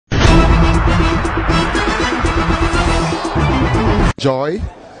Joy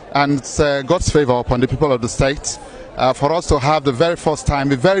and God's favor upon the people of the state for us to have the very first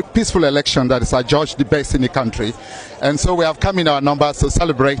time a very peaceful election that is adjudged the best in the country. And so we have come in our numbers to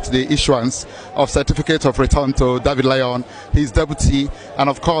celebrate the issuance of certificate of return to David Lyon, his deputy,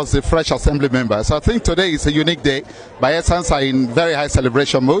 and of course the fresh assembly members. So I think today is a unique day. Bayelsans are in very high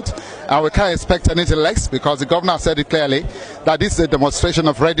celebration mode, and we can't expect anything less because the governor said it clearly that this is a demonstration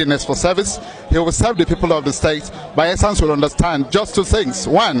of readiness for service. He will serve the people of the state. Bayelsans will understand just two things.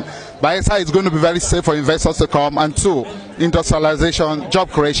 One, Bayelsa is going to be very safe for investors to come, and two, industrialization,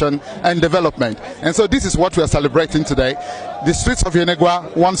 job creation, and development. And so this is what we are celebrating today. The streets of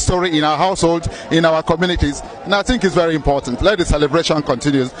Yenegua, one story in our household, in our communities, and I think it's very important. Let the celebration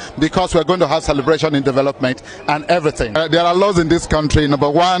continue because we're going to have celebration in development and everything. There are laws in this country. Number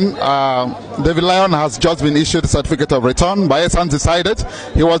one, David Lyon has just been issued a certificate of return. Bayelsans decided.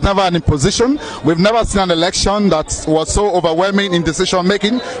 He was never in position. We've never seen an election that was so overwhelming in decision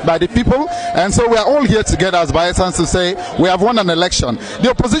making by the people, and so we are all here together as Bayelsans to say we have won an election. The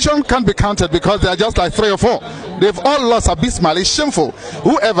opposition can't be counted because they are just like 3 or 4. They've all lost abysmal. It's shameful.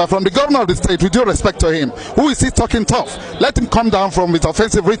 Whoever, from the governor of the state, with due respect to him, who is he talking tough? Let him come down from his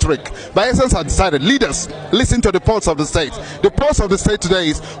offensive rhetoric. Bayelsans have decided. Leaders, listen to the pulse of the state. The pulse of the state today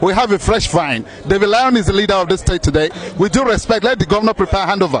is we have a fresh vine. David Lyon is the leader of the state today. With due respect, let the governor prepare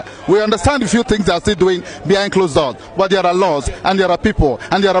handover. We understand a few things they are still doing behind closed doors, but there are laws, and there are people,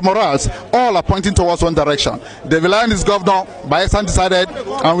 and there are morals, all are pointing towards one direction. David Lyon is governor, Bayelsans decided,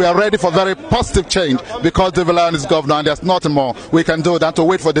 and we are ready for very positive change because David Lyon is governor, and there's nothing more we can do than to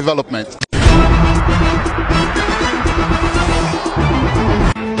wait for development.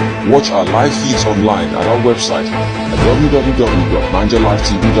 Watch our live feeds online at our website at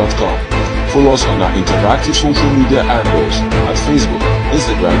www.manjalivetv.com. Follow us on our interactive social media handles at Facebook,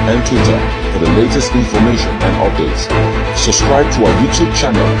 Instagram, and Twitter for the latest information and updates. Subscribe to our YouTube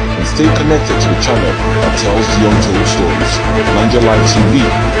channel and stay connected to the channel that tells the untold stories. Manja Live TV,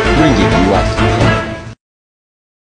 bringing you Africa.